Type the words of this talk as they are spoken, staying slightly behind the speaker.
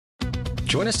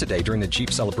Join us today during the Jeep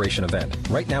Celebration event.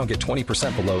 Right now, get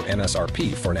 20% below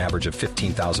MSRP for an average of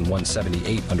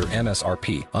 $15,178 under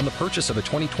MSRP on the purchase of a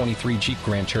 2023 Jeep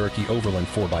Grand Cherokee Overland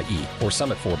 4xE or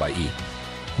Summit 4xE.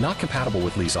 Not compatible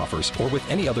with lease offers or with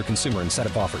any other consumer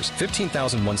incentive offers.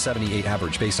 $15,178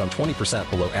 average based on 20%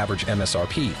 below average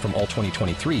MSRP from all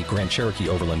 2023 Grand Cherokee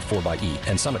Overland 4xE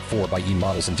and Summit 4xE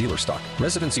models in dealer stock.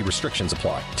 Residency restrictions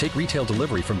apply. Take retail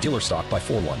delivery from dealer stock by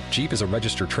 4/1. Jeep is a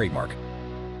registered trademark.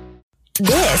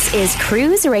 This is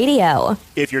Cruise Radio.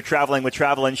 If you're traveling with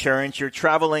travel insurance, you're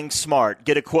traveling smart.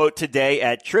 Get a quote today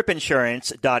at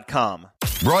tripinsurance.com.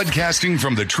 Broadcasting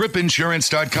from the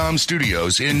tripinsurance.com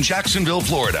studios in Jacksonville,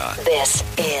 Florida. This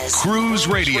is Cruise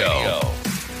Radio.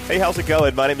 Hey, how's it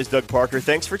going? My name is Doug Parker.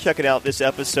 Thanks for checking out this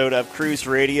episode of Cruise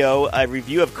Radio. A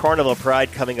review of Carnival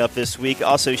Pride coming up this week.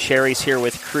 Also, Sherry's here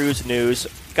with Cruise News.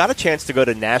 Got a chance to go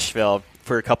to Nashville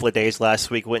for a couple of days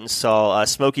last week. Went and saw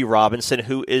Smokey Robinson,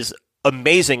 who is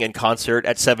amazing in concert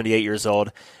at 78 years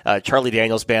old. Charlie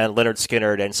Daniels Band, Leonard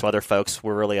Skinner, and some other folks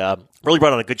were really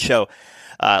brought on a good show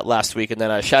last week. And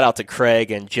then shout out to Craig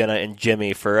and Jenna and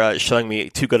Jimmy for showing me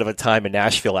too good of a time in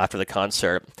Nashville after the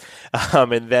concert.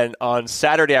 And then on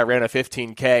Saturday, I ran a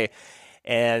 15K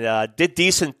and did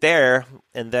decent there.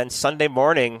 And then Sunday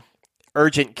morning,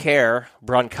 urgent care,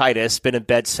 bronchitis, been in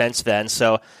bed since then.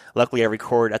 So luckily I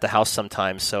record at the house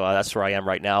sometimes. So that's where I am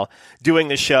right now doing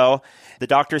the show. The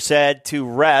doctor said to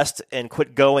rest and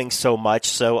quit going so much.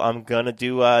 So I'm going to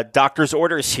do doctor's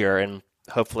orders here and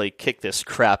hopefully kick this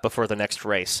crap before the next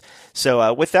race.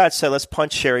 So with that said, let's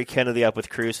punch Sherry Kennedy up with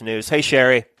Cruise News. Hey,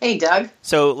 Sherry. Hey, Doug.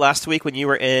 So last week when you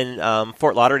were in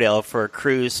Fort Lauderdale for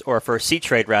cruise, or for sea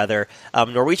trade rather,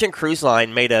 Norwegian Cruise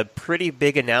Line made a pretty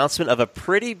big announcement of a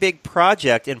pretty big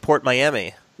project in Port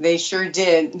Miami. They sure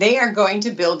did. They are going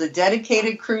to build a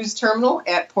dedicated cruise terminal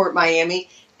at Port Miami.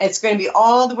 It's going to be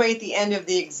all the way at the end of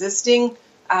the existing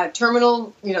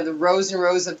terminal, the rows and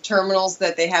rows of terminals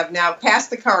that they have now,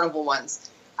 past the Carnival ones.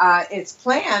 It's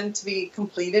planned to be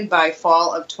completed by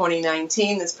fall of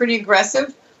 2019. It's pretty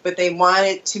aggressive, but they want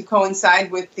it to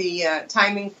coincide with the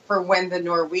timing for when the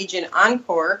Norwegian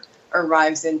Encore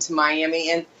arrives into Miami.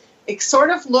 And it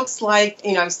sort of looks like,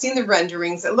 I've seen the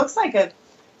renderings. It looks like a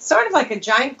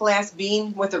giant glass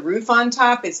bean with a roof on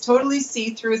top. It's totally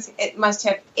see-through. It must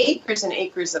have acres and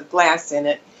acres of glass in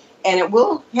it. And it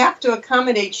will have to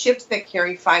accommodate ships that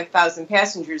carry 5,000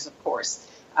 passengers, of course.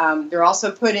 They're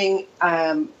also putting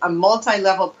a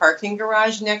multi-level parking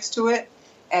garage next to it,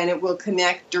 and it will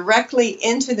connect directly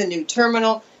into the new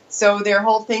terminal. So their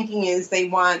whole thinking is they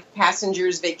want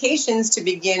passengers' vacations to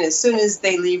begin as soon as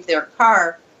they leave their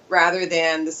car rather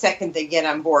than the second they get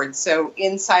on board. So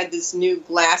inside this new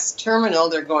glass terminal,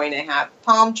 they're going to have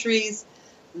palm trees,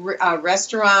 a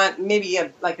restaurant, maybe a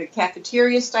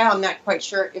cafeteria style. I'm not quite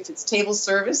sure if it's table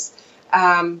service.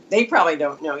 They probably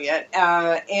don't know yet.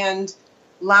 And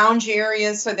lounge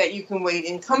areas so that you can wait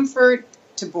in comfort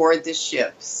to board the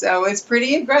ship. So it's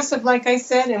pretty aggressive, like I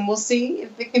said, and we'll see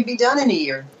if it can be done in a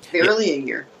year, barely a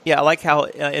year. Yeah, I like how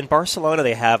in Barcelona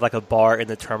they have like a bar in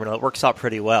the terminal. It works out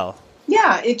pretty well.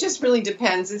 Yeah, it just really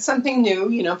depends. It's something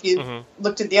new. If you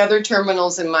looked at the other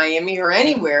terminals in Miami or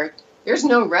anywhere, there's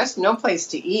no place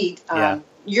to eat.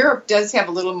 Europe does have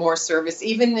a little more service.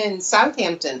 Even in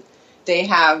Southampton, they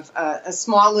have a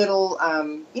small little,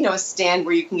 a stand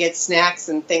where you can get snacks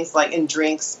and things and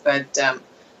drinks. But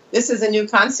this is a new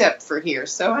concept for here.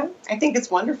 So I think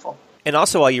it's wonderful. And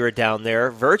also while you were down there,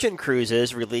 Virgin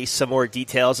Cruises released some more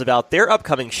details about their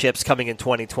upcoming ships coming in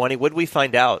 2020. What did we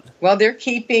find out? Well, they're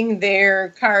keeping their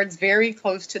cards very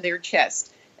close to their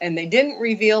chest. And they didn't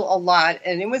reveal a lot.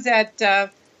 And it was at the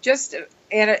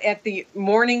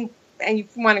morning, and you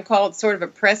want to call it sort of a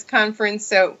press conference.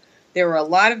 So there were a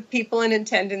lot of people in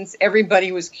attendance.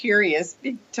 Everybody was curious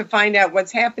to find out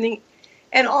what's happening.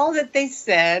 And all that they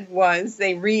said was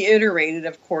they reiterated,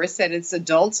 of course, that it's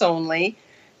adults only.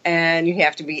 And you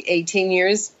have to be 18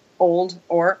 years old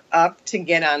or up to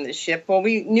get on the ship. Well,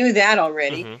 we knew that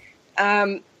already.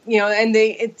 And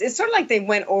it's sort of like they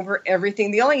went over everything.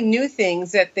 The only new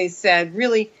things that they said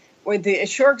really were the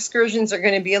shore excursions are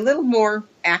going to be a little more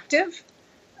active.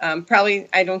 Probably,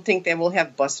 I don't think they will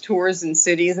have bus tours in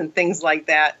cities and things like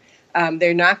that.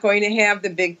 They're not going to have the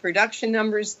big production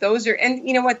numbers. And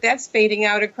you know what? That's fading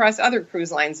out across other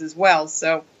cruise lines as well.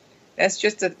 So that's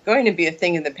just going to be a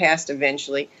thing in the past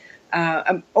eventually.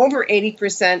 Over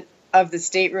 80% of the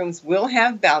staterooms will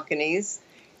have balconies.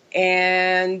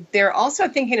 And they're also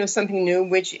thinking of something new,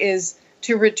 which is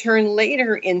to return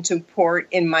later into port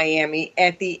in Miami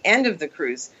at the end of the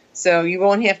cruise. So you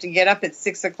won't have to get up at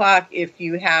 6 o'clock if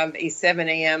you have a 7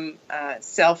 a.m.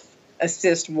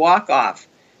 self-assist walk-off.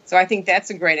 So I think that's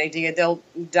a great idea. They'll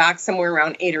dock somewhere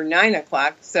around 8 or 9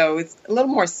 o'clock, so it's a little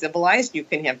more civilized. You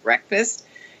can have breakfast.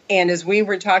 And as we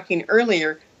were talking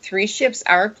earlier, 3 ships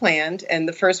are planned, and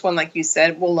the first one, like you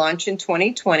said, will launch in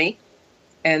 2020,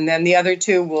 and then the other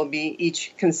 2 will be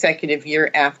each consecutive year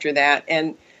after that.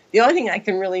 And the only thing I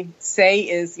can really say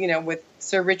is, with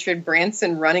Sir Richard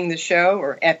Branson running the show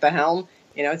or at the helm,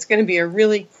 it's going to be a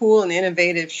really cool and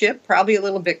innovative ship, probably a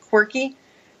little bit quirky,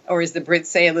 or as the Brits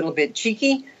say, a little bit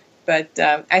cheeky. But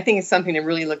I think it's something to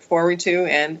really look forward to,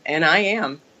 and I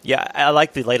am. Yeah, I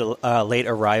like the late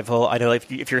arrival. I know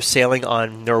if you're sailing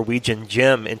on Norwegian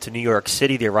Gem into New York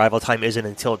City, the arrival time isn't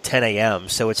until 10 a.m.,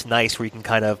 so it's nice where you can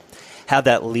kind of have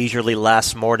that leisurely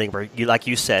last morning where, like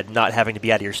you said, not having to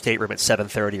be out of your stateroom at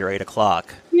 7:30 or 8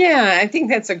 o'clock. Yeah, I think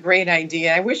that's a great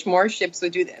idea. I wish more ships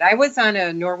would do that. I was on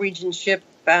a Norwegian ship.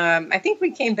 I think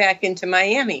we came back into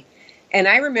Miami, and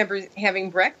I remember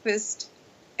having breakfast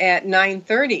at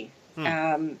 9:30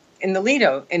 in the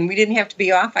Lido, and we didn't have to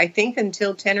be off, I think,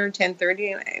 until 10 or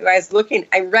 10:30. I was looking.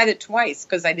 I read it twice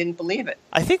because I didn't believe it.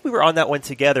 I think we were on that one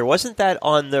together. Wasn't that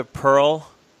on the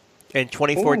Pearl in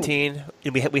 2014?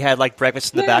 Ooh. We had like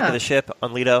breakfast in the back of the ship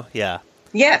on Lido. Yeah.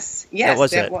 Yes. That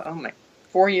was it. Oh my!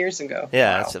 4 years ago.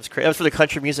 Yeah, wow. That was for the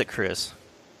country music cruise.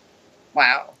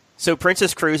 Wow. So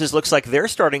Princess Cruises looks like they're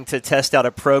starting to test out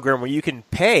a program where you can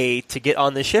pay to get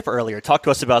on the ship earlier. Talk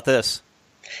to us about this.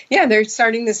 Yeah, they're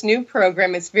starting this new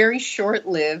program. It's very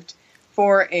short-lived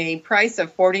for a price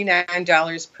of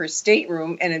 $49 per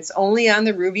stateroom, and it's only on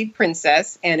the Ruby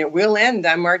Princess, and it will end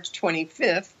on March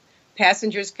 25th.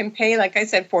 Passengers can pay, like I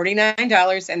said,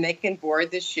 $49, and they can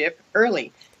board the ship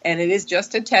early. And it is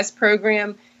just a test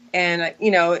program. And,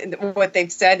 what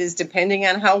they've said is depending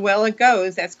on how well it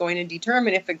goes, that's going to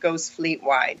determine if it goes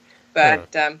fleet-wide.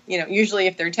 But, usually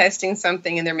if they're testing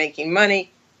something and they're making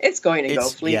money, it's going to go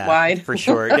fleet-wide. Yeah, for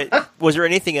sure. Was there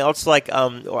anything else like, I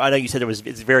know you said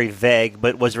it's very vague,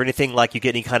 but was there anything like you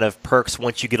get any kind of perks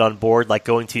once you get on board, like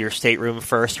going to your stateroom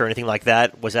first or anything like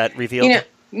that? Was that revealed?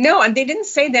 No, they didn't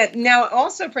say that. Now,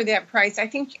 also for that price, I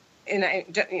think, and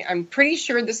I'm pretty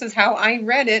sure this is how I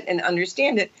read it and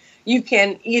understand it, you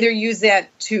can either use that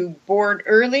to board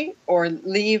early or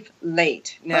leave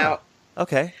late. Now,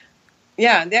 okay.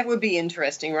 Yeah, that would be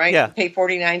interesting, right? Yeah. Pay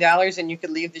 $49 and you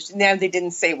could leave. Now, they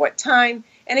didn't say what time.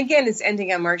 And again, it's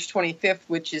ending on March 25th,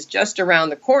 which is just around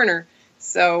the corner.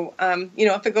 So,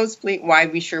 if it goes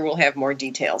fleet-wide, we sure will have more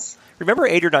details. Remember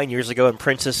 8 or 9 years ago in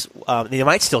Princess, they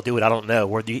might still do it, I don't know,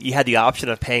 where you had the option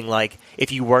of paying, like,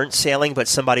 if you weren't sailing but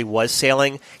somebody was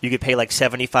sailing, you could pay like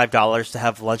 $75 to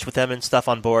have lunch with them and stuff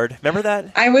on board. Remember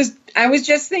that? I was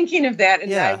just thinking of that,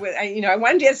 and yeah. I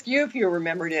wanted to ask you if you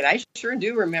remembered it. I sure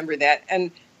do remember that.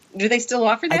 And do they still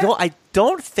offer that? I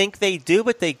don't think they do,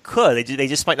 but they could. They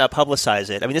just might not publicize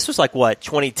it. I mean, this was like,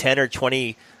 2010 or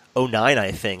 2009,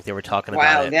 I think they were talking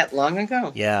about it. Wow, that long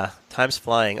ago? Yeah, time's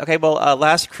flying. Okay, well,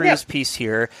 last cruise piece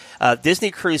here. Disney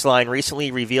Cruise Line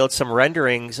recently revealed some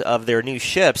renderings of their new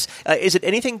ships. Is it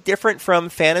anything different from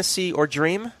Fantasy or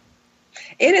Dream?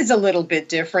 It is a little bit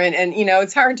different, and,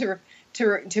 it's hard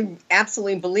to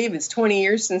absolutely believe it's 20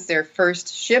 years since their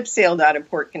first ship sailed out of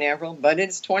Port Canaveral, but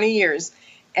it's 20 years.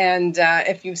 And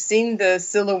if you've seen the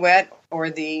silhouette or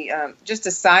the just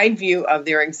a side view of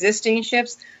their existing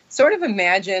ships, sort of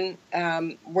imagine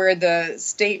where the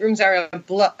staterooms are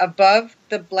above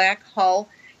the black hull,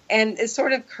 and it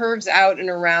sort of curves out and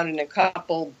around in a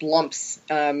couple blumps.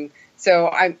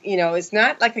 So it's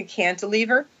not like a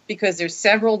cantilever because there's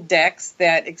several decks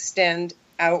that extend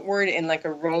outward in like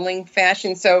a rolling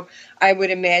fashion. So I would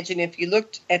imagine if you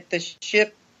looked at the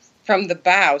ship from the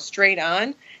bow straight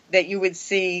on, that you would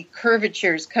see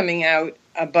curvatures coming out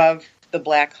above the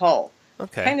black hull.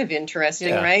 Okay. Kind of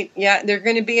interesting, right? Yeah, they're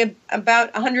going to be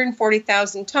about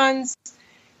 140,000 tons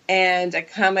and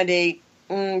accommodate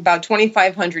about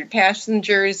 2,500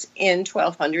 passengers in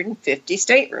 1,250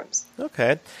 staterooms.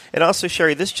 Okay. And also,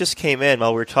 Sherry, this just came in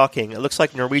while we were talking. It looks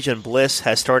like Norwegian Bliss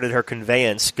has started her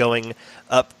conveyance going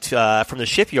up to, from the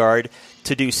shipyard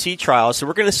to do sea trials. So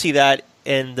we're going to see that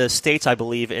in the States, I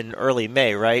believe, in early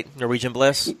May, right? Norwegian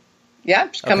Bliss? Yeah,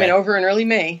 it's coming over in early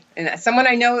May. And someone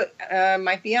I know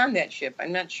might be on that ship.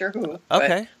 I'm not sure who. Okay.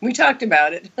 But we talked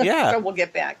about it. Yeah. So we'll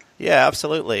get back. Yeah,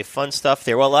 absolutely. Fun stuff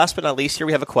there. Well, last but not least, here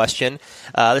we have a question.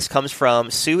 This comes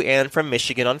from Sue Ann from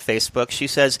Michigan on Facebook. She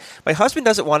says, my husband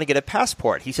doesn't want to get a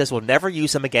passport. He says we'll never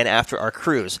use them again after our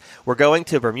cruise. We're going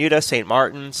to Bermuda, St.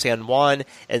 Martin, San Juan,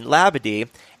 and Labadee,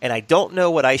 and I don't know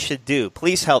what I should do.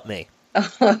 Please help me.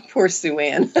 Poor Sue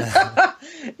Ann.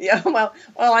 Yeah, well,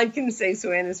 all I can say,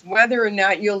 Sue Ann, is whether or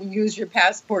not you'll use your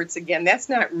passports again, that's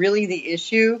not really the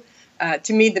issue.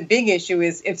 To me, the big issue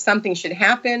is if something should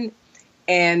happen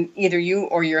and either you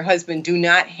or your husband do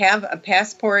not have a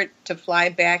passport to fly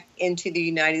back into the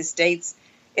United States,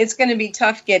 it's going to be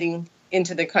tough getting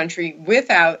into the country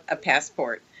without a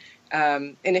passport.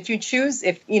 And if you choose,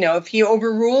 if he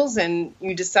overrules and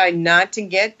you decide not to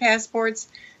get passports,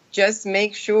 just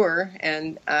make sure,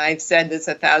 and I've said this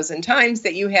 1,000 times,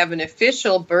 that you have an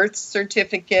official birth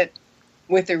certificate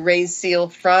with a raised seal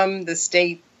from the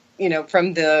state,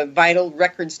 from the Vital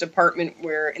Records Department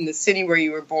where in the city where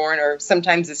you were born, or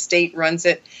sometimes the state runs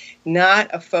it,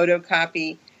 not a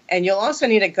photocopy. And you'll also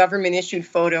need a government-issued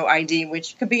photo ID,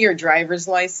 which could be your driver's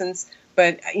license.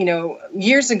 But,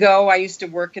 years ago, I used to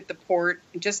work at the port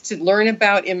just to learn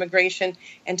about immigration.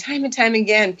 And time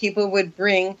again, people would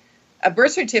bring a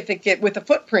birth certificate with a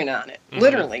footprint on it,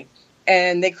 literally.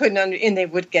 And they couldn't and they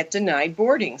would get denied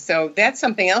boarding. So that's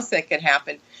something else that could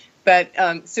happen. But,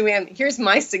 Sue-Ann, here's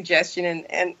my suggestion.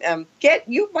 And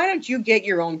why don't you get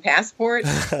your own passport?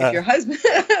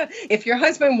 If your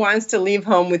husband wants to leave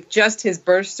home with just his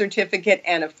birth certificate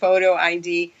and a photo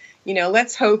ID,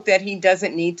 let's hope that he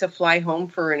doesn't need to fly home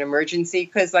for an emergency.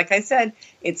 Because, like I said,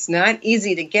 it's not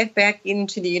easy to get back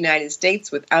into the United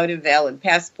States without a valid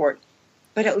passport.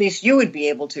 But at least you would be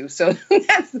able to. So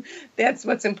that's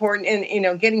what's important.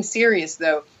 And, getting serious,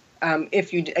 though,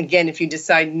 if you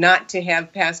decide not to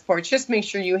have passports, just make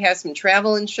sure you have some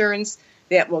travel insurance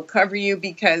that will cover you,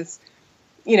 because,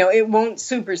 it won't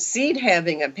supersede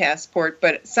having a passport.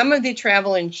 But some of the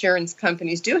travel insurance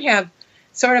companies do have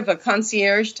sort of a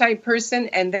concierge type person,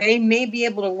 and they may be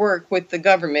able to work with the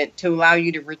government to allow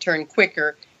you to return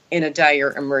quicker in a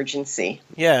dire emergency.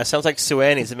 Yeah, sounds like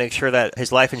Sue-Ann needs to make sure that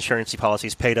his life insurance policy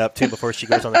is paid up, too, before she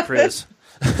goes on the cruise.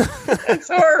 That's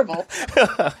horrible.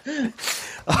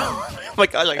 Oh, my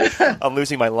God, I'm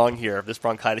losing my lung here. This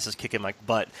bronchitis is kicking my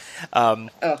butt. All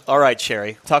right,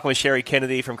 Sherry. Talking with Sherry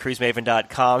Kennedy from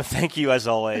cruisemaven.com. Thank you, as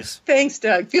always. Thanks,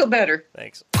 Doug. Feel better.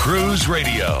 Thanks. Cruise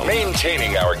Radio,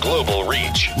 maintaining our global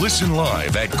reach. Listen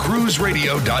live at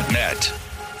cruiseradio.net.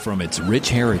 From its rich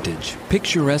heritage,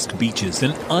 picturesque beaches,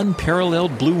 and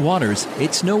unparalleled blue waters,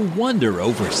 it's no wonder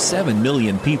over 7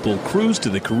 million people cruise to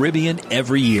the Caribbean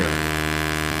every year.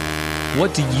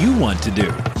 What do you want to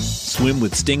do? Swim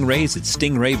with stingrays at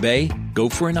Stingray Bay? Go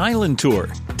for an island tour?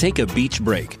 Take a beach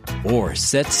break? Or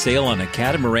set sail on a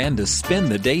catamaran to spend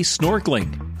the day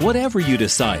snorkeling? Whatever you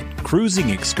decide,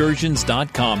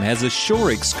 CruisingExcursions.com has a shore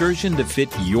excursion to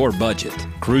fit your budget.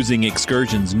 Cruising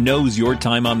Excursions knows your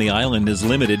time on the island is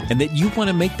limited and that you want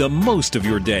to make the most of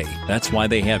your day. That's why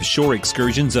they have shore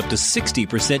excursions up to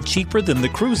 60% cheaper than the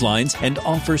cruise lines and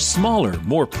offer smaller,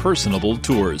 more personable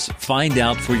tours. Find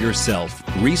out for yourself.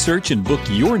 Research and book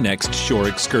your next shore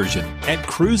excursion at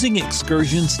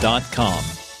CruisingExcursions.com.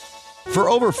 For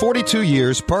over 42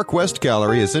 years, Park West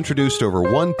Gallery has introduced over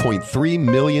 1.3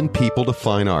 million people to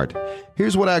fine art.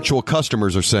 Here's what actual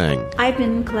customers are saying. I've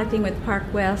been collecting with Park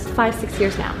West 5-6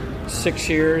 years now. 6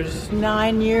 years.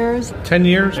 9 years. 10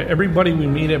 years. Everybody we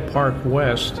meet at Park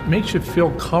West makes you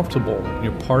feel comfortable.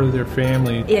 You're part of their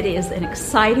family. It is an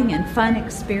exciting and fun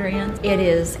experience. It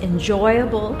is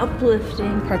enjoyable,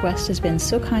 uplifting. Park West has been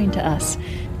so kind to us.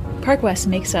 Park West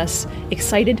makes us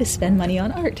excited to spend money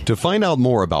on art. To find out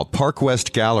more about Park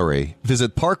West Gallery,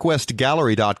 visit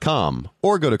parkwestgallery.com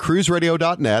or go to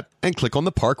cruiseradio.net and click on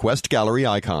the Park West Gallery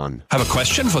icon. Have a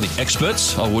question for the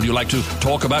experts, or would you like to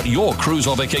talk about your cruise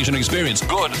or vacation experience,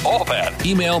 good or bad?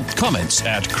 Email comments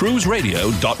at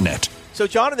cruiseradio.net. So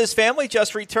John and his family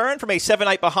just returned from a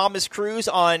 7-night Bahamas cruise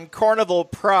on Carnival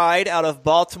Pride out of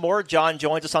Baltimore. John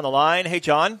joins us on the line. Hey,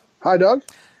 John. Hi, Doug.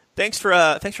 Thanks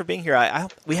for being here.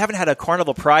 We haven't had a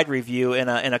Carnival Pride review in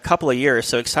a couple of years,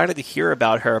 so excited to hear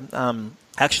about her.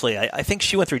 Actually, I think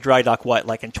she went through dry dock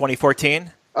like in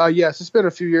 2014. Yes, it's been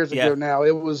a few years ago now.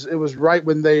 It was right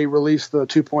when they released the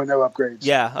 2.0 upgrades.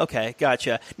 Yeah. Okay.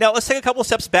 Gotcha. Now let's take a couple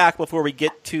steps back before we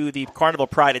get to the Carnival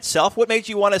Pride itself. What made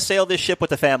you want to sail this ship with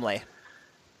the family?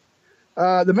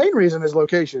 The main reason is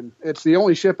location. It's the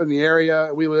only ship in the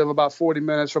area. We live about 40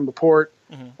 minutes from the port.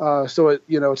 Mm-hmm. So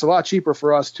it's a lot cheaper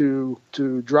for us to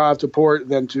drive to port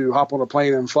than to hop on a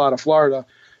plane and fly to Florida.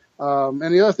 And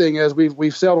the other thing is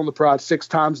we've sailed on the Pride 6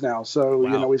 times now. So,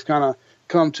 wow. We've kind of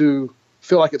come to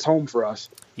feel like it's home for us.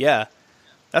 Yeah.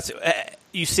 That's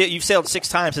you've sailed 6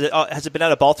 times. Has it been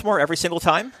out of Baltimore every single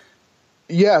time?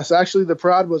 Yes, actually, the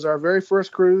Pride was our very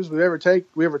first cruise we ever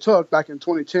took back in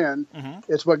 2010. Mm-hmm.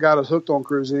 It's what got us hooked on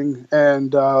cruising,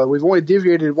 and we've only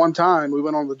deviated one time. We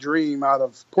went on the Dream out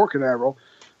of Port Canaveral,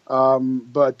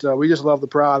 but we just love the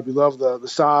Pride. We love the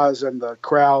size, and the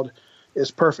crowd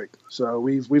is perfect. So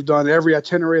we've done every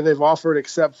itinerary they've offered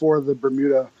except for the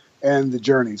Bermuda and the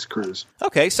Journeys cruise.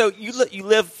 Okay, so you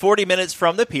live 40 minutes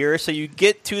from the pier, so you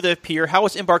get to the pier. How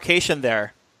was embarkation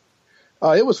there?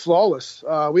 It was flawless.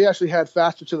 We actually had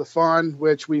Faster to the Fun,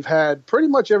 which we've had pretty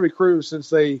much every cruise since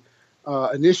they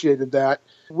initiated that.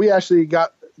 We actually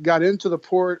got into the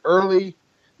port early.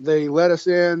 They let us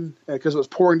in because it was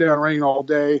pouring down rain all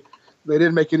day. They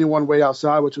didn't make anyone wait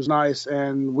outside, which was nice.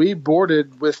 And we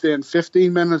boarded within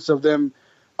 15 minutes of them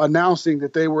announcing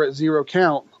that they were at 0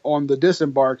 count on the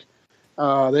disembark.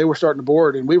 They were starting to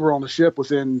board, and we were on the ship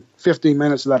within 15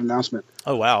 minutes of that announcement.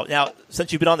 Oh, wow. Now,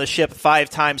 since you've been on the ship 5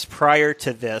 times prior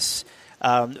to this,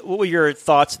 what were your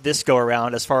thoughts this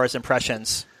go-around as far as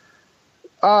impressions?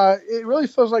 It really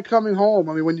feels like coming home.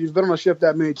 I mean, when you've been on a ship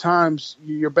that many times,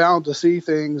 you're bound to see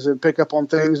things and pick up on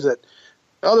things that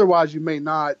otherwise you may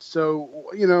not.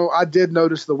 So, I did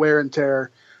notice the wear and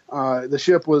tear. The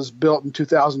ship was built in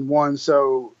 2001,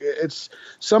 so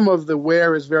some of the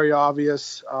wear is very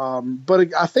obvious.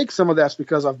 But I think some of that's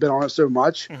because I've been on it so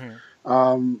much.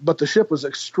 Mm-hmm. But the ship was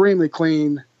extremely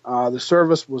clean. The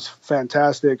service was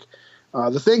fantastic.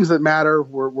 The things that matter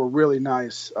were really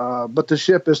nice. But the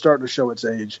ship is starting to show its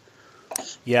age.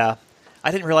 Yeah.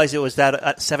 I didn't realize it was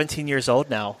that 17 years old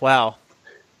now. Wow.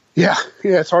 Yeah,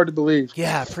 it's hard to believe.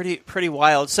 Yeah, pretty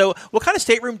wild. So what kind of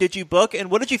stateroom did you book, and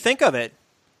what did you think of it?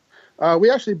 We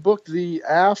actually booked the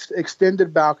aft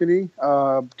extended balcony,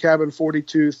 cabin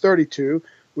 4232.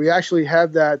 We actually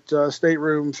had that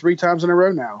stateroom 3 times in a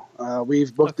row now.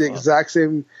 We've booked the exact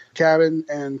same cabin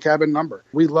and cabin number.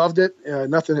 We loved it.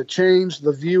 Nothing had changed.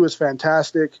 The view is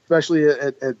fantastic, especially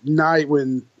at night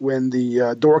when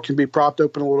the door can be propped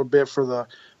open a little bit for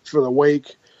the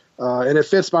wake. And it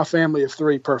fits my family of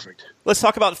 3 perfect. Let's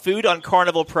talk about food on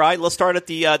Carnival Pride. Let's start at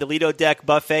the Lido Deck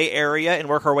buffet area and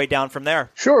work our way down from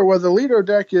there. Sure. Well, the Lido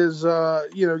Deck is,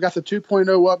 got the 2.0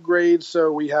 upgrades.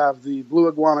 So we have the Blue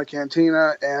Iguana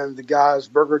Cantina and the Guy's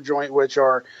Burger Joint, which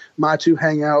are my 2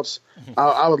 hangouts. Mm-hmm.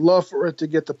 I would love for it to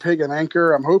get the Pig and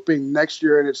Anchor. I'm hoping next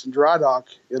year, and it's in dry dock,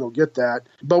 it'll get that.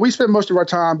 But we spend most of our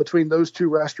time between those 2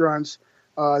 restaurants.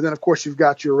 And then, of course, you've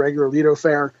got your regular Lido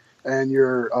fare and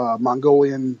your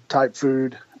Mongolian type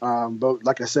food. But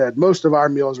like I said, most of our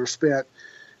meals are spent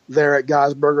there at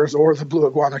Guy's Burgers or the Blue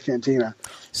Iguana Cantina.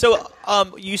 So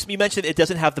you mentioned it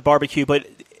doesn't have the barbecue, but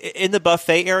in the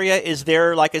buffet area, is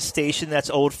there like a station that's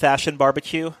old-fashioned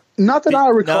barbecue? Not that I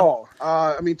recall.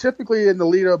 No? Typically in the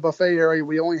Lido buffet area,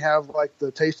 we only have like the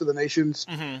Taste of the Nations,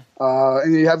 mm-hmm.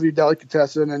 And you have your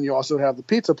delicatessen, and you also have the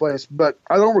pizza place. But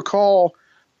I don't recall.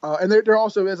 And there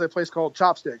also is a place called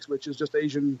Chopsticks, which is just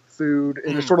Asian food,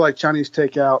 and it's sort of like Chinese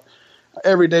takeout.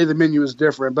 Every day the menu is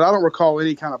different, but I don't recall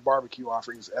any kind of barbecue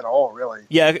offerings at all, really.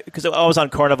 Yeah, because I was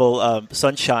on Carnival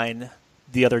Sunshine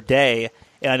the other day,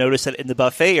 and I noticed that in the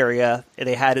buffet area,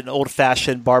 they had an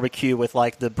old-fashioned barbecue with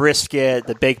like the brisket,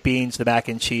 the baked beans, the mac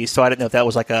and cheese. So I didn't know if that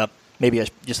was like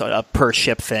just a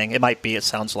per-ship thing. It might be, it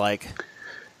sounds like.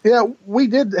 Yeah, we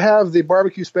did have the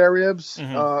barbecue spare ribs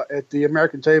at the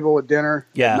American table at dinner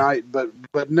at night,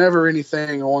 but never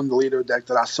anything on the Lido Deck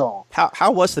that I saw.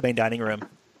 How was the main dining room?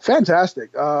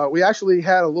 Fantastic. We actually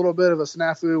had a little bit of a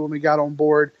snafu when we got on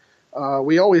board.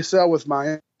 We always sell with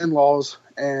my in-laws,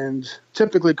 and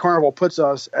typically Carnival puts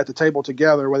us at the table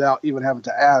together without even having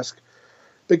to ask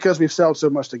because we've sold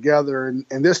so much together.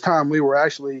 And this time we were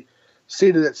actually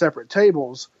seated at separate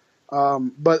tables.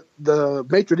 But the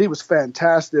maitre d' was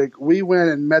fantastic. We went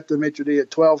and met the maitre d' at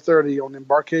 12:30 on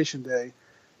embarkation day,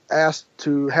 asked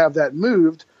to have that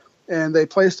moved, and they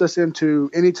placed us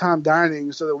into anytime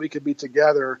dining so that we could be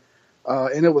together.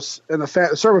 And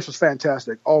the service was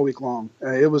fantastic all week long.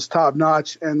 It was top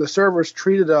notch, and the servers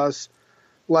treated us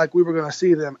like we were going to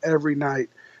see them every night.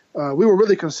 We were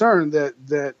really concerned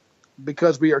that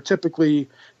because we are typically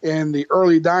in the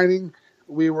early dining,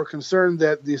 we were concerned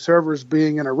that the servers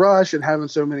being in a rush and having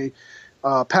so many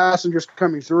passengers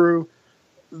coming through,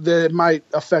 that it might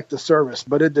affect the service,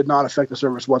 but it did not affect the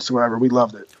service whatsoever. We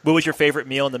loved it. What was your favorite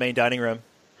meal in the main dining room?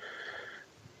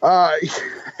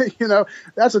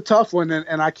 That's a tough one,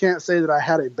 and I can't say that I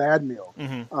had a bad meal.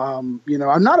 Mm-hmm.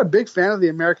 I'm not a big fan of the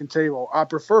American table. I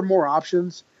prefer more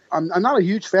options. I'm not a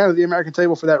huge fan of the American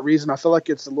table for that reason. I feel like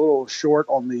it's a little short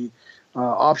on the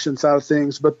option side of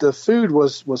things, but the food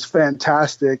was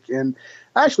fantastic. And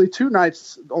actually 2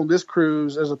 nights on this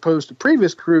cruise, as opposed to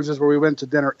previous cruises where we went to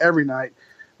dinner every night,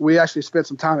 we actually spent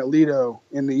some time at Lido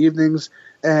in the evenings,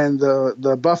 and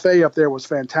the buffet up there was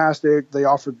fantastic. They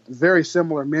offered very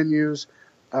similar menus,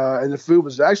 and the food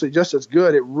was actually just as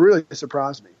good. It really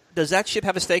surprised me. Does that ship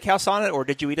have a steakhouse on it, or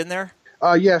did you eat in there?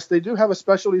 Yes, they do have a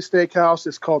specialty steakhouse.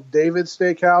 It's called David's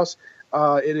Steakhouse.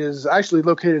 It is actually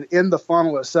located in the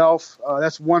funnel itself.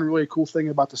 That's one really cool thing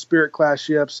about the Spirit class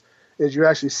ships is you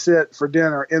actually sit for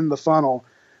dinner in the funnel.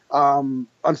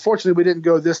 Unfortunately, we didn't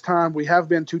go this time. We have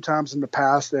been 2 times in the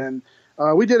past, and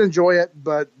we did enjoy it,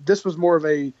 but this was more of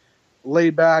a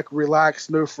laid-back, relaxed,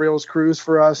 no-frills cruise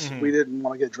for us. Mm-hmm. We didn't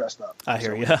want to get dressed up. I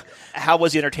hear you. How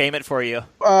was the entertainment for you?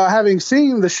 Having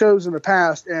seen the shows in the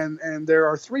past, and there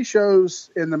are 3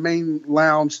 shows in the main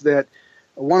lounge that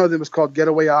one of them is called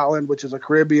Getaway Island, which is a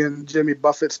Caribbean Jimmy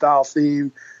Buffett-style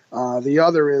theme. The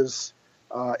other is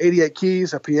 88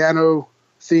 Keys, a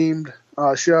piano-themed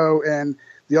show, and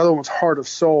the other one's Heart of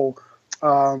Soul.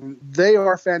 They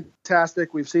are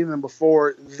fantastic. We've seen them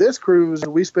before. This cruise,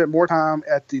 we spent more time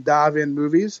at the dive-in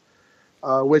movies,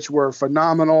 which were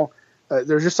phenomenal.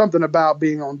 There's just something about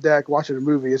being on deck watching a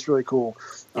movie. It's really cool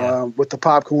with the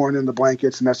popcorn and the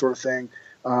blankets and that sort of thing.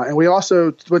 And we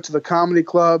also went to the comedy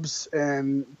clubs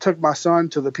and took my son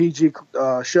to the PG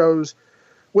shows,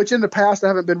 which in the past I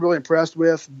haven't been really impressed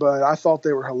with, but I thought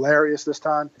they were hilarious this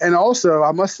time. And also,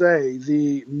 I must say,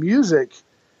 the music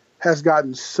has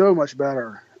gotten so much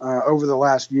better over the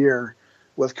last year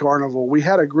with Carnival. We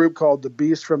had a group called The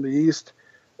Beast from the East,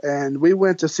 and we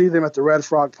went to see them at the Red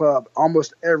Frog Pub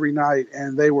almost every night,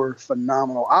 and they were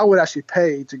phenomenal. I would actually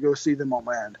pay to go see them on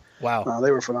land. Wow.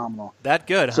 They were phenomenal. That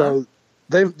good, huh? So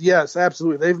yes,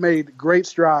 absolutely. They've made great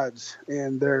strides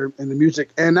in the music.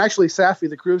 And actually, Safi,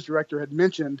 the cruise director, had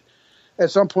mentioned at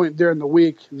some point during the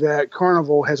week that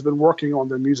Carnival has been working on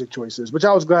their music choices, which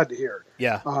I was glad to hear.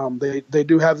 Yeah. They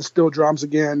do have the steel drums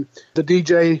again. The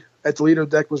DJ at the Lido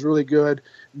deck was really good.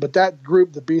 But that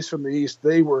group, the Beast from the East,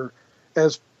 they were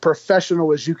as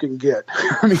professional as you can get.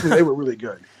 I mean, they were really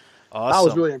good. Awesome. I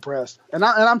was really impressed. And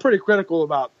I'm pretty critical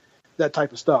about that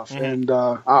type of stuff. Mm-hmm. And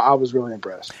I was really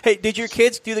impressed. Hey, did your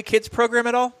kids do the kids program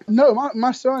at all? No,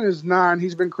 my son is 9.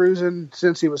 He's been cruising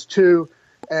since he was 2.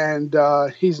 And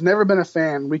he's never been a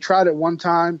fan. We tried it one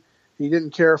time. He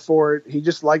didn't care for it. He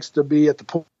just likes to be at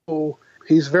the pool.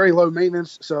 He's very low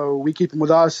maintenance, so we keep him with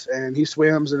us, and he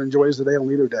swims and enjoys the day on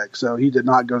Lido deck. So he did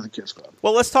not go to the kids club.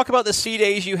 Well, let's talk about the sea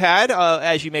days you had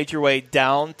as you made your way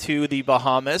down to the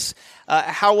Bahamas.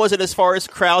 How was it as far as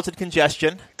crowds and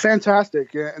congestion?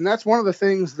 Fantastic. And that's one of the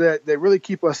things that really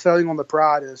keep us sailing on the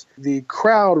Pride is the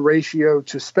crowd ratio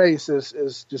to space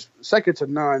is just second to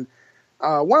none.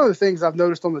 One of the things I've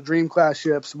noticed on the Dream class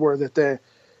ships were that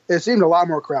it seemed a lot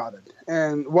more crowded.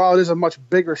 And while it is a much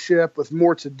bigger ship with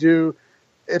more to do,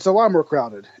 it's a lot more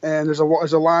crowded. And there's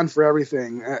a line for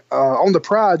everything. On the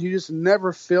Pride, you just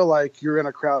never feel like you're in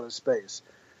a crowded space.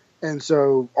 And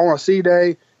so on a sea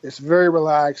day, it's very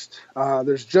relaxed.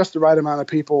 There's just the right amount of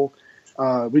people.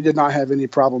 We did not have any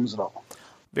problems at all.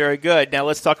 Very good. Now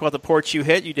let's talk about the ports you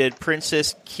hit. You did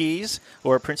Princess Keys,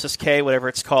 or Princess K, whatever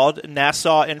it's called,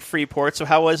 Nassau, and Freeport. So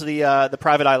how was the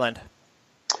private island?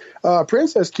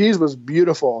 Princess Keys was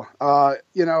beautiful. I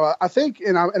think,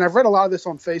 and I've read a lot of this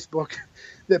on Facebook,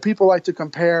 that people like to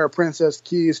compare Princess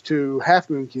Keys to Half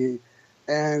Moon Key.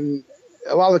 And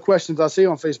a lot of the questions I see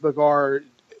on Facebook are,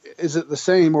 is it the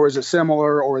same, or is it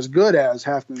similar, or as good as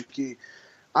Half Moon Key?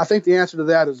 I think the answer to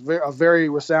that is a very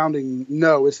resounding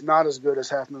no. It's not as good as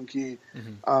Half Moon Key.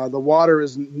 Mm-hmm. The water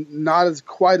is not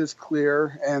quite as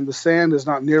clear, and the sand is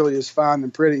not nearly as fine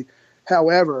and pretty.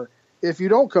 However, if you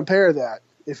don't compare that,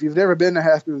 if you've never been to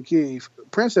Half Moon Key,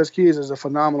 Princess Keys is a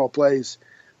phenomenal place.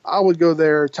 I would go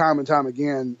there time and time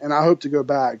again, and I hope to go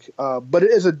back. But it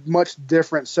is a much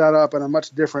different setup and a much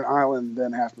different island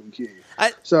than Half Moon Key.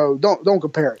 So don't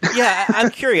compare it. Yeah, I'm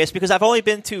curious because I've only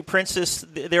been to Princess,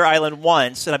 their island,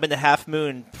 once, and I've been to Half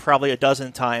Moon probably a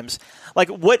dozen times. Like,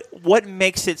 what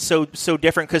makes it so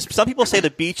different? Because some people say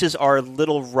the beaches are a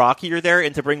little rockier there,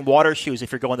 and to bring water shoes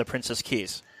if you're going to Princess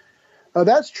Keys.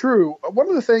 That's true. One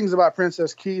of the things about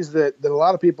Princess Keys that a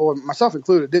lot of people, myself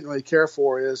included, didn't really care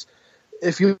for is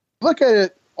if you look at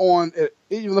it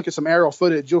even look at some aerial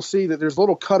footage, you'll see that there's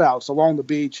little cutouts along the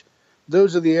beach.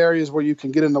 Those are the areas where you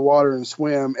can get in the water and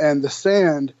swim. And the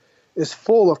sand is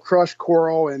full of crushed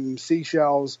coral and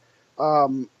seashells.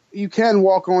 You can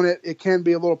walk on it. It can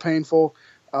be a little painful.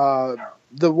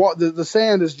 The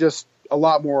sand is just a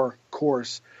lot more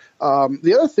coarse.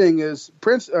 The other thing is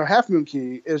Half Moon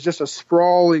Key is just a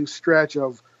sprawling stretch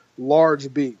of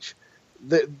large beach.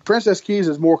 The Princess Keys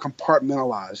is more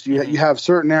compartmentalized. You have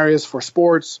certain areas for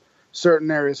sports,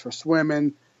 certain areas for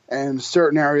swimming, and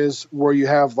certain areas where you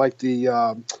have like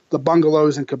the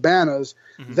bungalows and cabanas.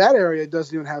 Mm-hmm. That area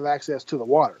doesn't even have access to the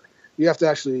water. You have to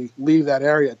actually leave that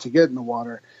area to get in the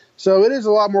water. So it is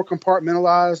a lot more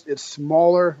compartmentalized. It's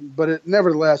smaller, but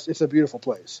nevertheless, it's a beautiful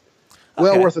place.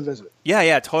 Well worth a visit.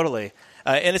 Yeah, totally.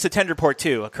 And it's a tender port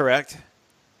too, correct?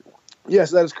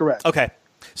 Yes, that is correct. Okay.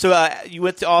 So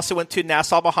you also went to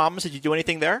Nassau, Bahamas. Did you do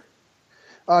anything there?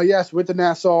 Yes, went to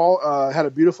Nassau. Had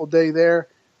a beautiful day there.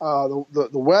 The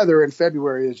weather in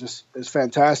February is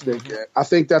fantastic. Mm-hmm. I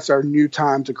think that's our new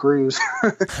time to cruise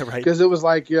because it was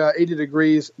like 80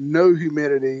 degrees, no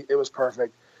humidity. It was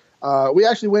perfect. We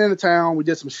actually went into town. We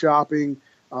did some shopping.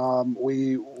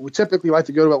 We typically like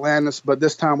to go to Atlantis, but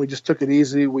this time we just took it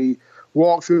easy. We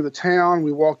walked through the town.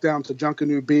 We walked down to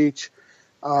Junkanoo Beach.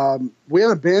 We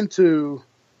haven't been to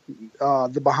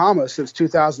the Bahamas since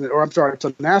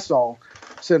to Nassau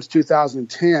since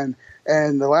 2010.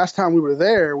 And the last time we were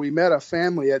there, we met a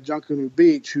family at Junkanoo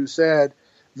Beach who said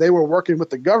they were working with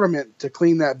the government to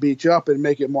clean that beach up and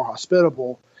make it more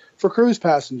hospitable for cruise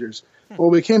passengers.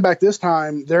 Well, we came back this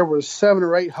time, there was 7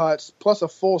 or 8 huts plus a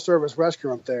full-service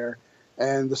restaurant there,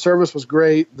 and the service was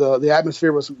great. The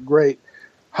atmosphere was great.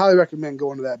 Highly recommend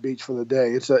going to that beach for the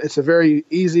day. It's a very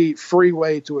easy, free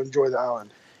way to enjoy the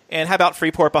island. And how about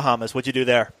Freeport, Bahamas? What'd you do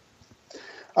there?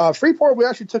 Freeport, we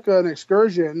actually took an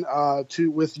excursion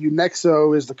with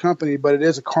Unexo is the company, but it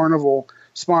is a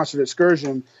Carnival-sponsored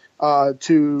excursion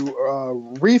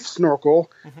to reef snorkel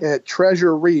at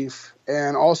Treasure Reef.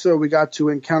 And also we got to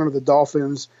encounter the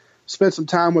dolphins, spent some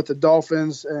time with the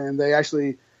dolphins, and they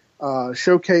actually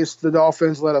showcased the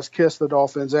dolphins, let us kiss the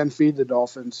dolphins, and feed the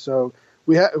dolphins. So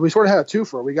we sort of had a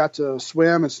twofer. We got to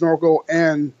swim and snorkel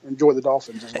and enjoy the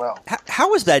dolphins as well.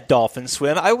 How was that dolphin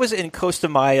swim? I was in Costa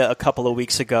Maya a couple of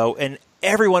weeks ago, and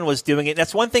everyone was doing it.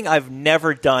 That's one thing I've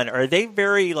never done. Are they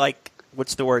very,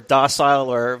 docile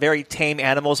or very tame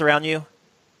animals around you?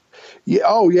 Yeah.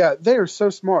 Oh, yeah. They are so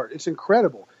smart. It's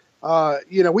incredible.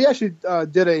 We actually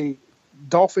did a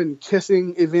dolphin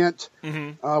kissing event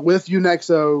with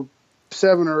Unexo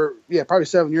probably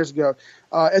 7 years ago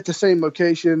at the same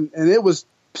location, and it was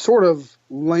sort of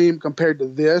lame compared to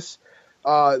this.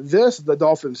 The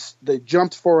dolphins, they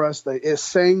jumped for us, it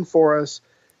sang for us,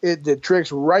 it did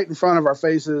tricks right in front of our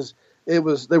faces. They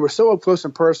were so up close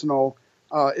and personal.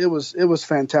 It was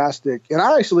fantastic, and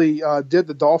I actually did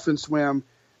the dolphin swim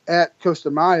at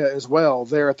Costa Maya as well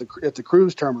there at the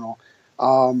cruise terminal.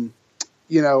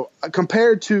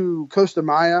 Compared to Costa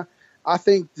Maya, I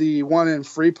think the one in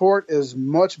Freeport is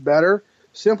much better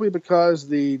simply because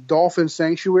the dolphin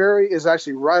sanctuary is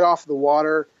actually right off the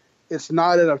water. It's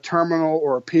not at a terminal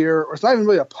or a pier, or it's not even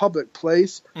really a public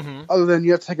place other than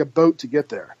you have to take a boat to get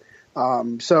there.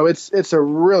 So it's a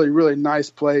really, really nice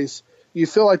place. You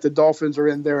feel like the dolphins are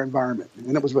in their environment,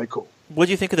 and it was really cool. What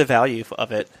do you think of the value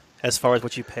of it as far as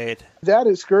what you paid? That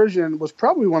excursion was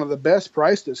probably one of the best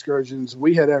priced excursions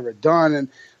we had ever done, and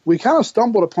we kind of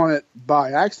stumbled upon it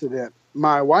by accident.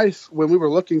 My wife, when we were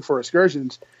looking for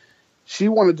excursions, she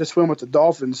wanted to swim with the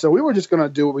dolphins, so we were just going to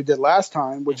do what we did last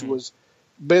time, which was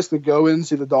basically go in,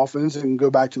 see the dolphins, and go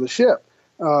back to the ship.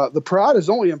 The Pride is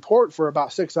only in port for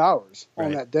about 6 hours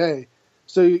on that day,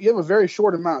 so you have a very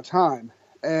short amount of time.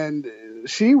 And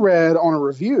she read on a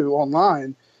review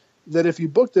online that if you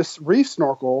book this reef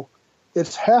snorkel,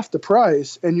 it's half the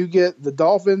price, and you get the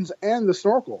dolphins and the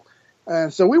snorkel.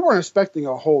 And so we weren't expecting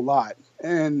a whole lot.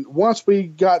 And once we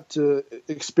got to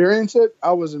experience it,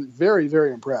 I was very,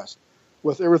 very impressed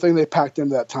with everything they packed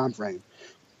into that time frame.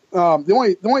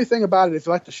 The only thing about it, if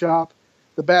you like to shop,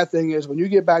 the bad thing is when you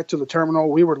get back to the terminal,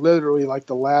 we were literally like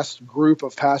the last group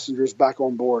of passengers back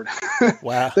on board.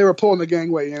 Wow. They were pulling the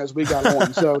gangway in as we got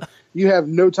on. So you have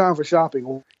no time for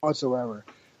shopping whatsoever.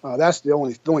 That's the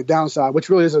only downside, which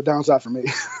really is a downside for me.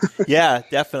 Yeah,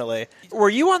 definitely. Were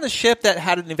you on the ship that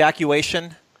had an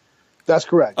evacuation? That's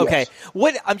correct. Okay.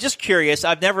 Yes. I'm just curious.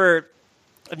 I've never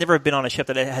been on a ship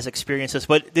that has experienced this,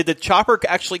 but did the chopper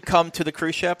actually come to the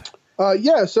cruise ship?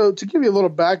 Yeah. So to give you a little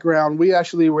background, we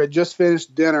actually had just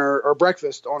finished dinner or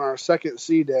breakfast on our second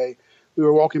sea day. We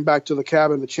were walking back to the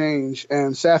cabin to change,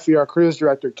 and Safi, our cruise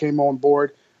director, came on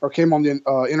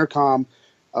the intercom.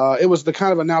 It was the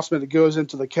kind of announcement that goes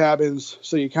into the cabins,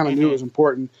 so you kind of knew it was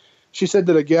important. She said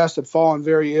that a guest had fallen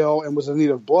very ill and was in need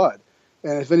of blood.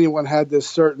 And if anyone had this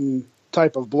certain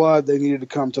type of blood, they needed to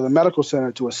come to the medical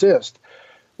center to assist,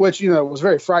 which, was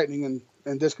very frightening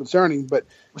and disconcerting. But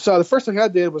so the first thing I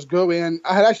did was go in.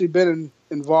 I had actually been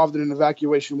involved in an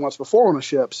evacuation once before on a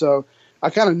ship, so I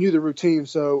kind of knew the routine.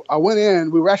 So I went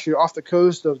in. We were actually off the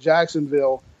coast of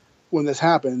Jacksonville when this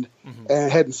happened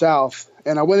and heading south.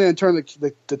 And I went in and turned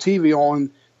the TV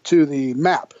on to the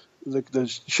map, the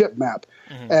ship map.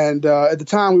 And at the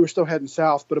time, we were still heading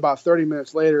south, but about 30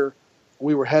 minutes later,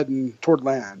 we were heading toward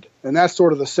land. And that's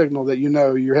sort of the signal that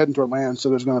you're heading toward land, so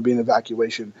there's going to be an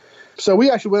evacuation. So we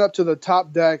actually went up to the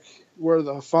top deck where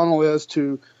the funnel is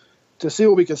to see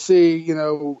what we could see,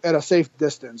 at a safe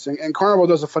distance. And Carnival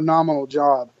does a phenomenal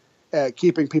job at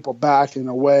keeping people back and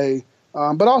away,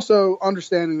 but also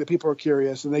understanding that people are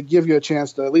curious, and they give you a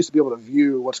chance to at least be able to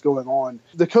view what's going on.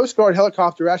 The Coast Guard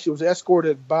helicopter actually was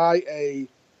escorted by a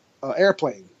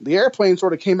airplane. The airplane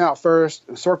sort of came out first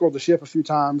and circled the ship a few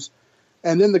times,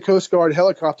 and then the Coast Guard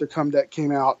helicopter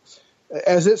came out.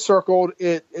 As it circled,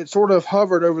 it sort of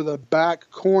hovered over the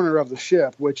back corner of the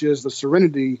ship, which is the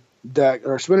Serenity deck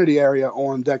or Serenity area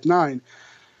on deck 9.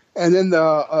 And then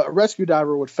the rescue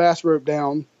diver would fast rope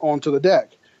down onto the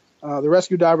deck. The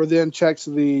rescue diver then checks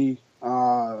the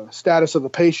status of the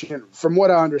patient. From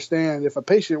what I understand, if a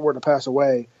patient were to pass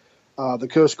away, the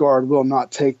Coast Guard will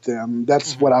not take them.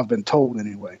 That's what I've been told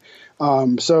anyway.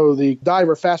 So the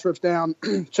diver fast ropes down,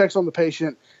 checks on the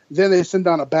patient. Then they send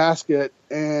down a basket,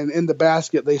 and in the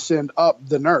basket they send up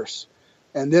the nurse.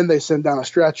 And then they send down a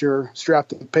stretcher, strap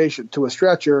the patient to a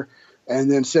stretcher, and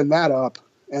then send that up.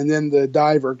 And then the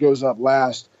diver goes up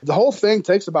last. The whole thing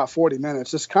takes about 40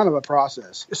 minutes. It's kind of a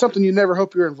process. It's something you never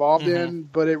hope you're involved in,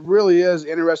 but it really is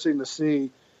interesting to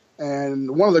see.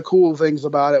 And one of the cool things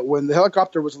about it, when the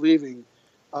helicopter was leaving,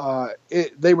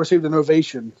 they received an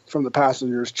ovation from the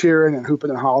passengers, cheering and hooping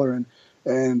and hollering.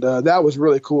 And that was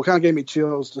really cool. It kind of gave me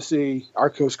chills to see our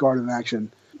Coast Guard in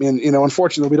action. And,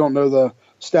 unfortunately, we don't know the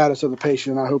status of the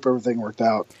patient. I hope everything worked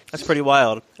out. That's pretty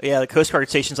wild. Yeah, the Coast Guard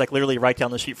station's like literally right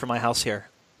down the street from my house here.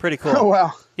 Pretty cool. Oh,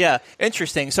 wow. Yeah,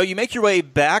 interesting. So you make your way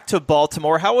back to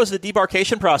Baltimore. How was the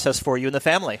debarkation process for you and the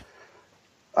family?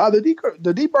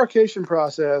 The debarkation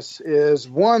process is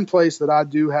one place that I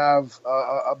do have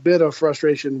a bit of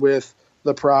frustration with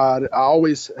the Pride. I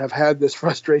always have had this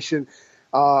frustration,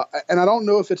 and I don't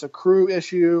know if it's a crew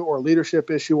issue or leadership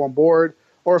issue on board,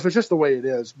 or if it's just the way it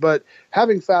is. But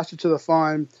having Faster to the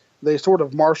Fun, they sort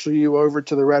of marshal you over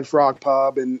to the Red Frog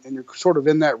Pub, and you're sort of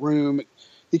in that room.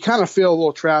 You kind of feel a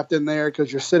little trapped in there because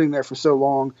you're sitting there for so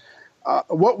long.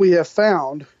 What we have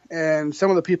found, and some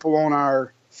of the people on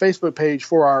our Facebook page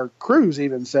for our cruise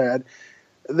even said,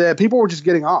 that people were just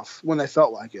getting off when they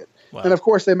felt like it. Wow. And, of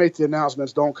course, they make the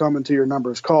announcements, don't come until your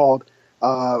number is called.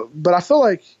 But I feel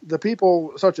like the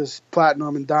people such as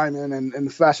Platinum and Diamond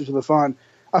and Faster to the Fun,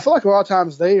 I feel like a lot of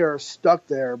times they are stuck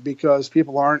there because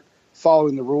people aren't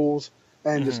following the rules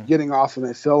and just getting off when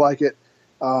they feel like it.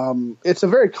 It's a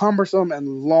very cumbersome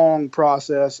and long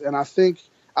process, and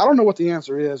I don't know what the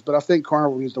answer is, but I think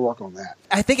Carnival needs to work on that.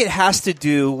 I think it has to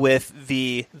do with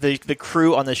the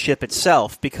crew on the ship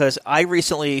itself, because I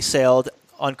recently sailed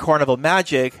on Carnival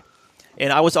Magic,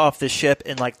 and I was off the ship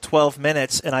in like 12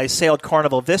 minutes, and I sailed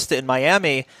Carnival Vista in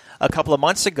Miami a couple of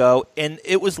months ago, and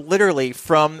it was literally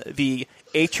from the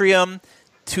atrium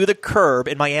to the curb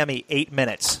in Miami 8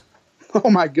 minutes. Oh,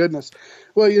 my goodness.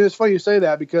 Well, it's funny you say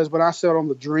that, because when I sailed on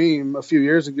the Dream a few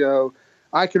years ago,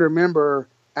 I can remember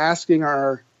asking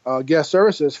our guest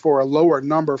services for a lower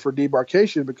number for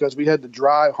debarkation because we had to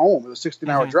drive home. It was a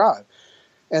 16-hour drive.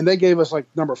 And they gave us like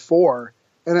number 4.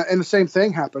 And the same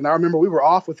thing happened. I remember we were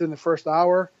off within the first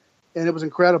hour, and it was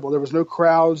incredible. There was no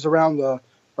crowds around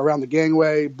the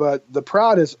gangway, but the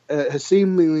Pride has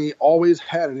seemingly always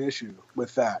had an issue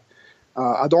with that.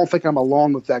 I don't think I'm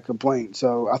alone with that complaint,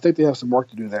 so I think they have some work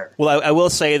to do there. Well, I will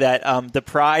say that the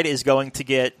Pride is going to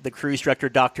get the cruise director,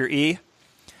 Dr. E.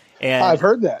 And I've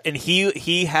heard that. And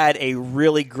he had a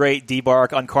really great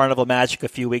debark on Carnival Magic a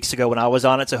few weeks ago when I was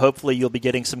on it, so hopefully you'll be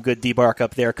getting some good debark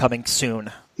up there coming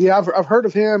soon. Yeah, I've heard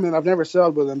of him, and I've never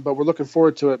sailed with him, but we're looking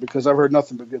forward to it because I've heard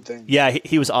nothing but good things. Yeah,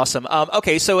 he was awesome.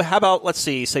 Okay, so how about, let's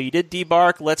see, so you did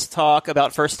debark. Let's talk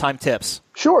about first-time tips.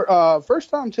 Sure.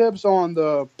 First-time tips on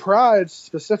the Pride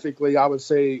specifically, I would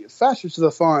say Faster to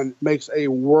the Fun makes a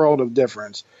world of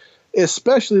difference,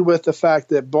 especially with the fact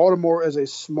that Baltimore is a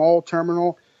small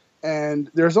terminal, and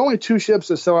there's only 2 ships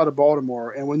that sail out of Baltimore.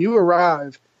 And when you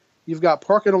arrive, you've got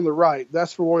parking on the right.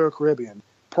 That's for Royal Caribbean.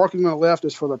 Parking on the left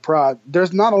is for the Pride.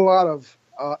 There's not a lot of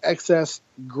excess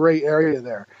gray area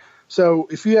there. So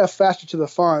if you have Faster to the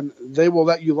Fun, they will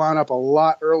let you line up a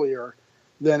lot earlier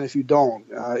than if you don't.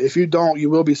 If you don't, you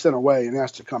will be sent away and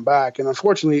asked to come back. And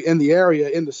unfortunately, in the area,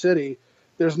 in the city,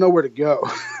 there's nowhere to go.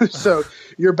 So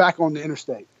you're back on the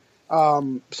interstate.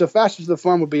 So Faster to the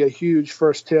Fun would be a huge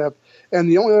first tip. And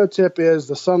the only other tip is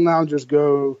the sun loungers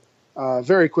go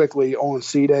very quickly on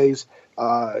sea days.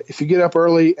 If you get up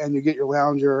early and you get your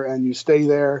lounger and you stay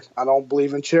there, I don't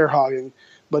believe in chair hogging,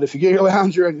 but if you get your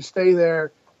lounger and you stay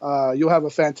there, you'll have a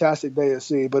fantastic day at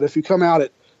sea. But if you come out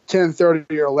at 10:30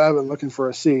 or 11 looking for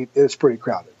a seat, it's pretty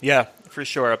crowded. Yeah, for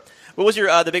sure. What was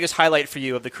your the biggest highlight for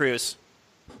you of the cruise?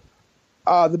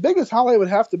 The biggest highlight would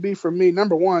have to be for me,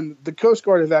 number one, the Coast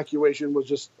Guard evacuation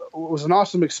was an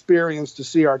awesome experience to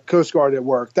see our Coast Guard at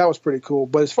work. That was pretty cool.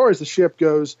 But as far as the ship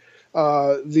goes,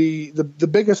 The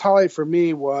biggest highlight for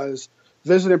me was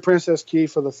visiting Princess Key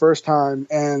for the first time,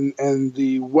 and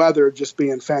the weather just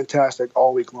being fantastic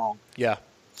all week long. Yeah,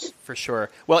 for sure.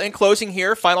 Well, in closing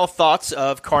here, final thoughts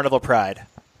of Carnival Pride.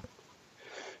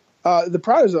 The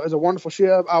Pride is a wonderful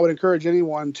ship. I would encourage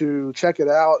anyone to check it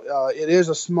out. It is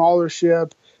a smaller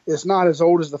ship. It's not as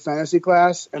old as the Fantasy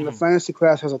class, and the Fantasy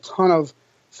class has a ton of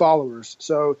followers.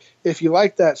 So if you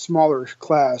like that smaller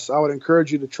class, I would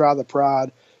encourage you to try the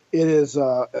Pride. It's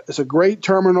a great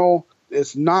terminal.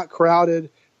 It's not crowded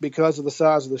because of the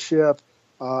size of the ship,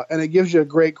 and it gives you a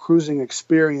great cruising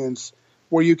experience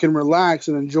where you can relax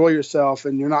and enjoy yourself,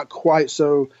 and you're not quite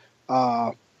so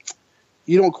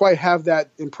you don't quite have that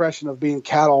impression of being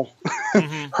cattle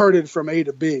herded from A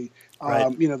to B.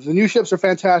 Right. The new ships are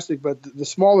fantastic, but the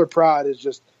smaller Pride is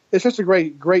just a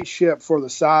great ship for the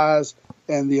size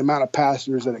and the amount of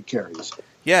passengers that it carries.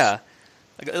 Yeah,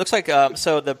 it looks like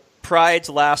so the Pride's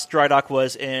last dry dock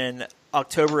was in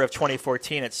October of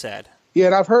 2014, it said. Yeah,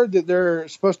 and I've heard that they're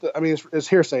supposed to, I mean, it's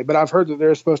hearsay, but I've heard that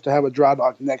they're supposed to have a dry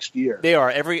dock next year. They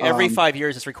are. Every 5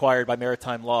 years it's required by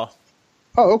maritime law.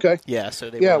 Oh, okay. Yeah, so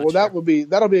that'll be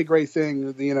a great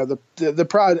thing. The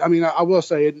Pride, I mean, I will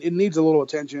say it needs a little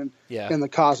attention in the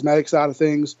cosmetic side of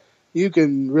things. You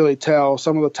can really tell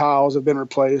some of the tiles have been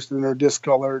replaced and they're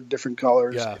discolored, different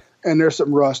colors. Yeah. And there's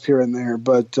some rust here and there,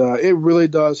 but it really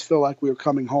does feel like we're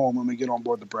coming home when we get on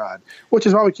board the Pride, which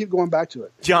is why we keep going back to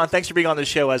it. John, thanks for being on the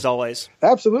show as always.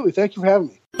 Absolutely. Thank you for having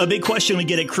me. A big question we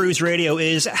get at Cruise Radio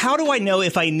is, how do I know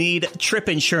if I need trip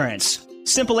insurance?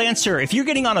 Simple answer. If you're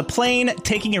getting on a plane,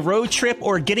 taking a road trip,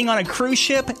 or getting on a cruise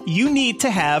ship, you need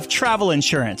to have travel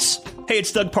insurance. Hey,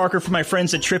 it's Doug Parker from my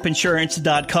friends at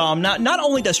tripinsurance.com. Not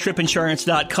only does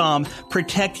tripinsurance.com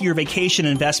protect your vacation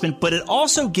investment, but it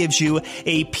also gives you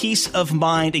a peace of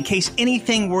mind in case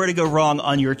anything were to go wrong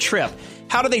on your trip.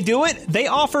 How do they do it? They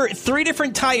offer 3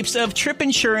 different types of trip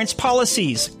insurance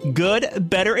policies. Good,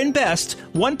 better, and best.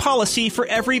 One policy for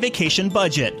every vacation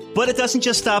budget. But it doesn't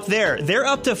just stop there. They're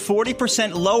up to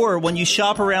 40% lower when you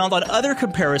shop around on other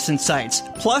comparison sites.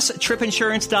 Plus,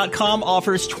 tripinsurance.com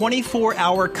offers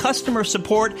 24-hour customer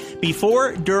support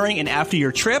before, during, and after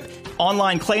your trip,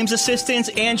 online claims assistance,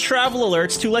 and travel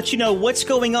alerts to let you know what's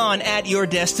going on at your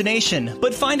destination.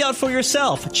 But find out for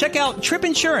yourself. Check out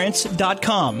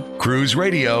tripinsurance.com. Cruise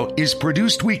Radio is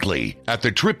produced weekly at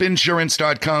the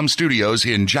tripinsurance.com studios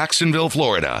in Jacksonville,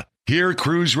 Florida. Hear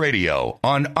Cruise Radio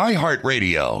on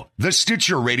iHeartRadio, the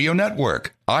Stitcher Radio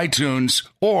Network, iTunes,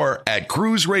 or at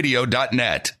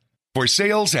cruiseradio.net. For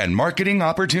sales and marketing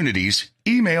opportunities,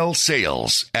 email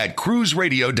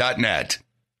sales@cruiseradio.net.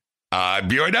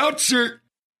 I'm your announcer,